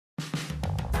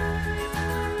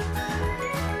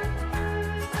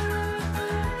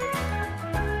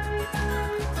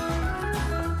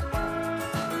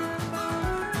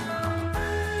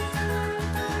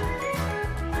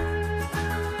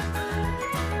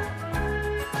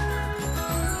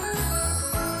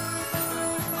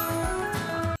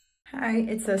Hi,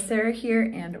 it's Sarah here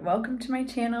and welcome to my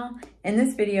channel. In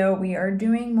this video, we are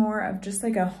doing more of just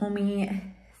like a homey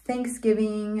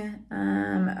Thanksgiving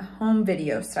home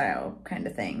video style kind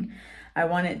of thing. I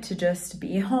want it to just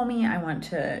be homey. I want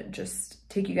to just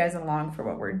take you guys along for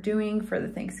what we're doing for the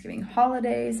Thanksgiving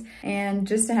holidays and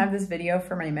just to have this video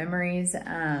for my memories.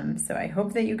 So I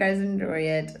hope that you guys enjoy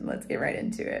it. Let's get right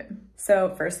into it.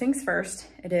 So first things first,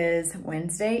 it is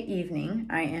Wednesday evening.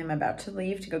 I am about to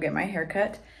leave to go get my hair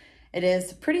cut. It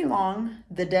is pretty long.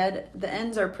 The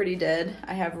ends are pretty dead.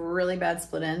 I have really bad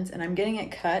split ends and I'm getting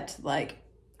it cut like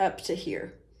up to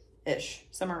here-ish,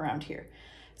 somewhere around here.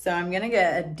 So I'm gonna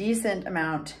get a decent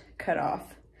amount cut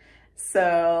off.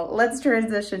 So let's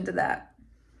transition to that.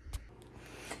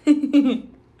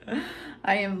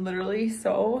 I am literally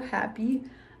so happy.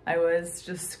 I was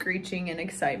just screeching in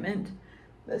excitement.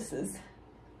 This is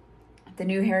the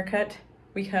new haircut.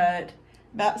 We cut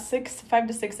about 5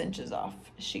 to 6 inches off,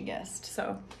 she guessed.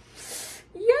 So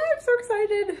yeah, I'm so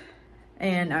excited.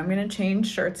 And I'm gonna change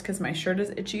shirts because my shirt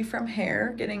is itchy from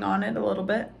hair getting on it a little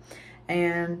bit.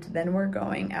 And then we're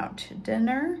going out to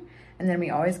dinner. And then we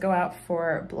always go out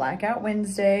for Blackout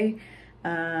Wednesday.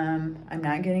 I'm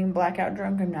not getting blackout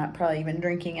drunk. I'm not probably even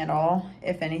drinking at all.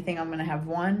 If anything, I'm gonna have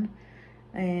one.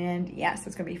 And yeah, so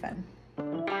it's gonna be fun.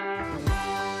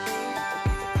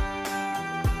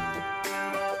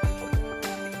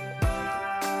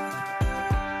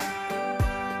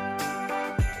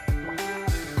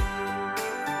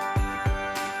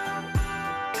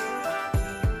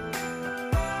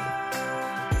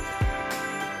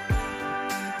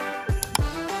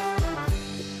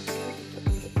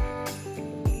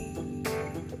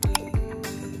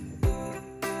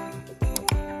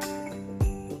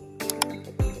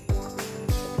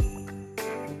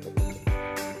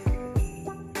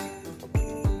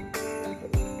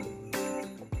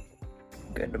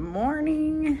 Good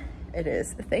morning. It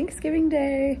is Thanksgiving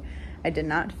Day. I did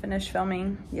not finish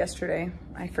filming yesterday.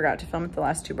 I forgot to film at the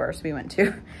last 2 bars we went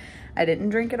to. I didn't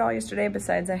drink it all yesterday,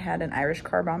 besides I had an Irish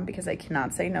car bomb because I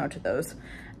cannot say no to those.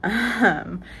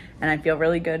 And I feel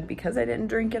really good because I didn't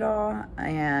drink it all,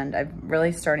 and I'm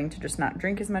really starting to just not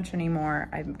drink as much anymore.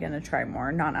 I'm gonna try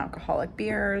more non-alcoholic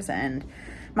beers and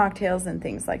mocktails and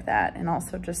things like that. And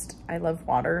also just, I love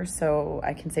water, so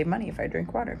I can save money if I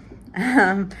drink water.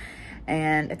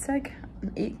 And it's like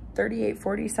 8:30,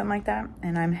 8:40, something like that.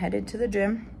 And I'm headed to the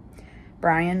gym.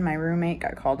 Brian, my roommate,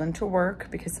 got called into work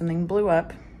because something blew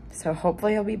up. So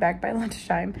hopefully he'll be back by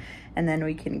lunchtime and then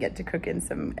we can get to cooking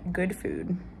some good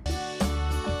food.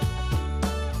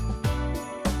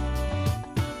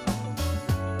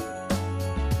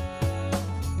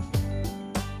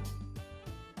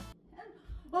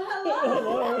 Well,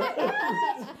 hello.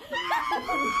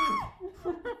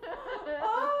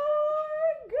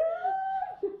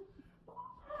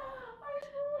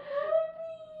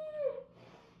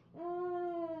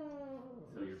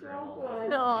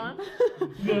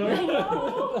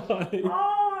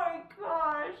 Oh my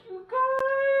gosh, you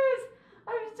guys!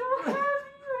 I'm so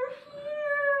happy you're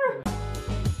here!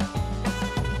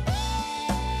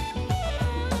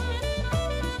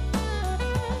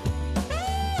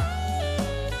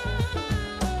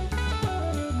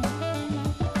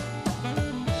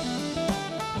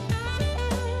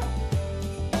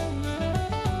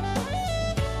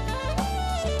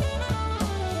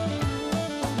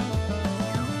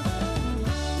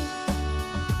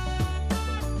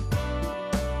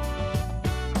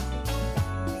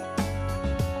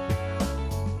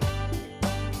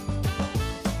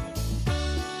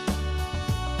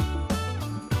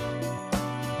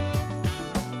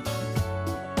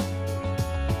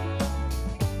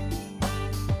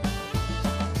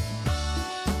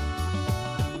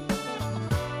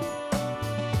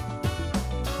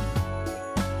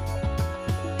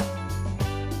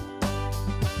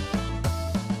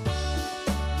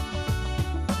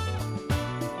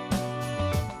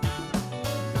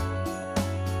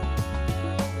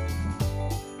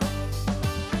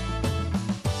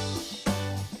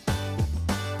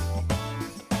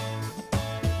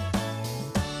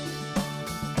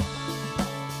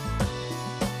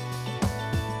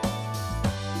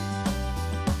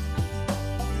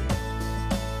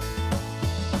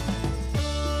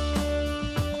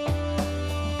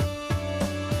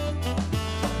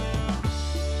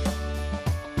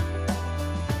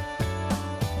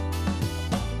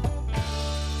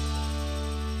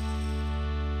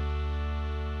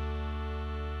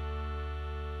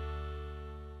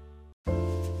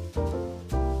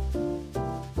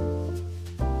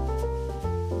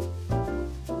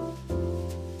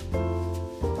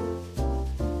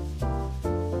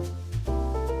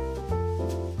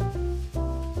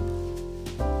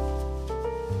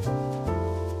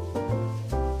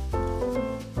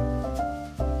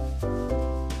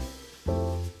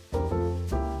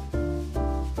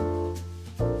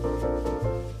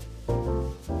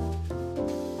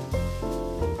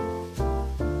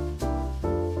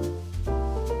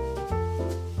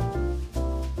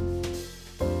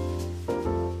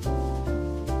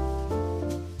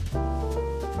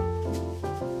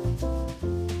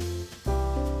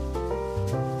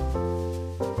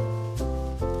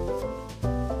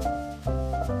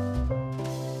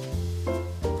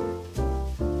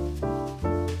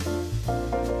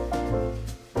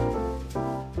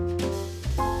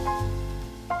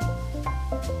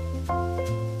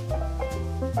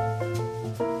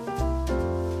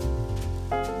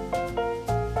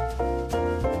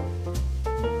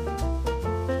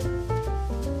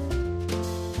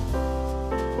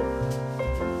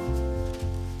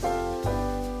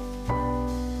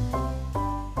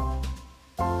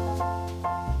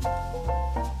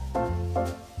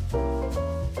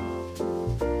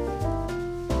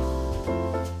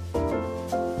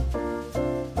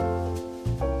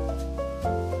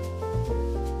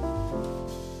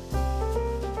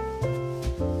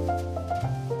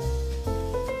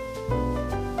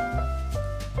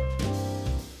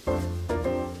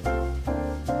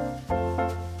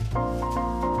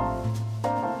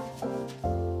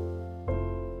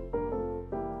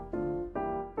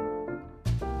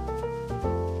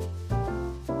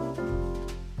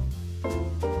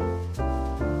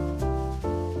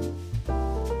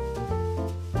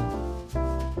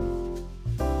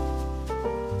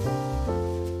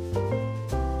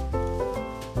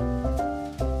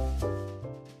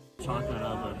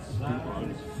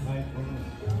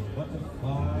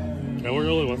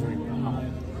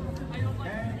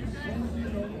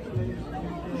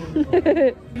 As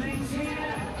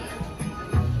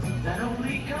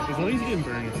long as you didn't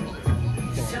burn it.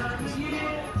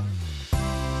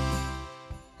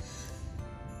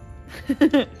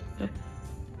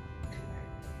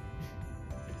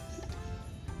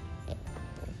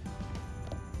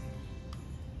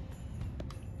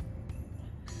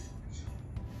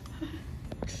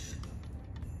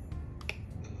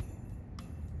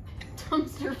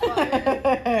 Dumpster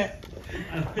fire.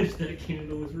 I wish that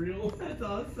candle was real. That's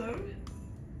awesome.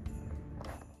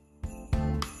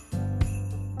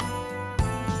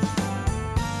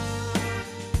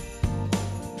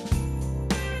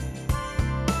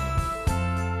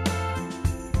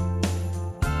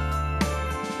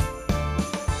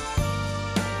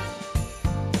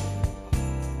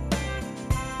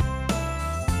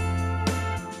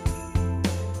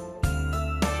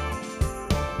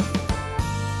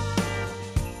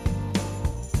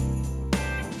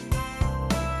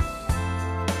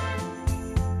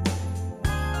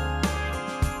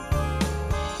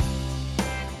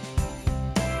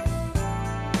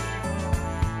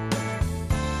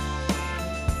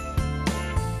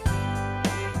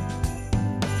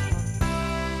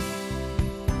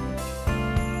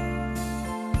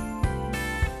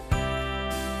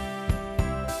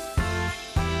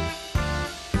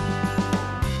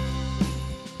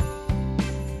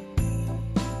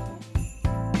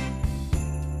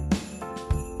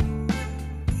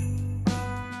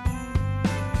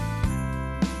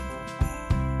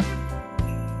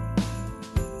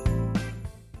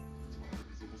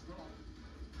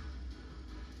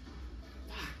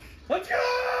 Let's go!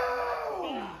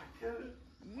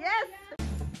 Yes!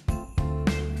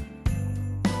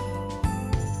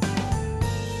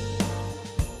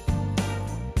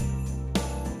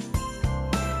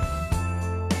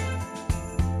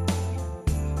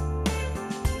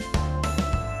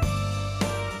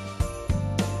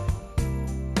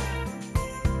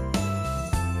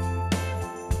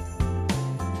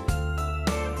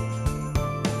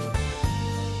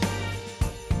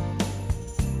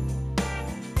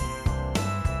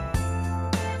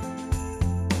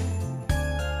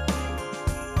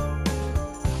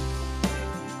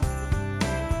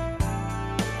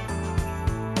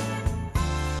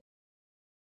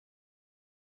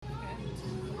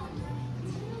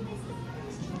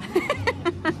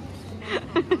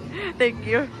 Thank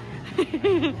you.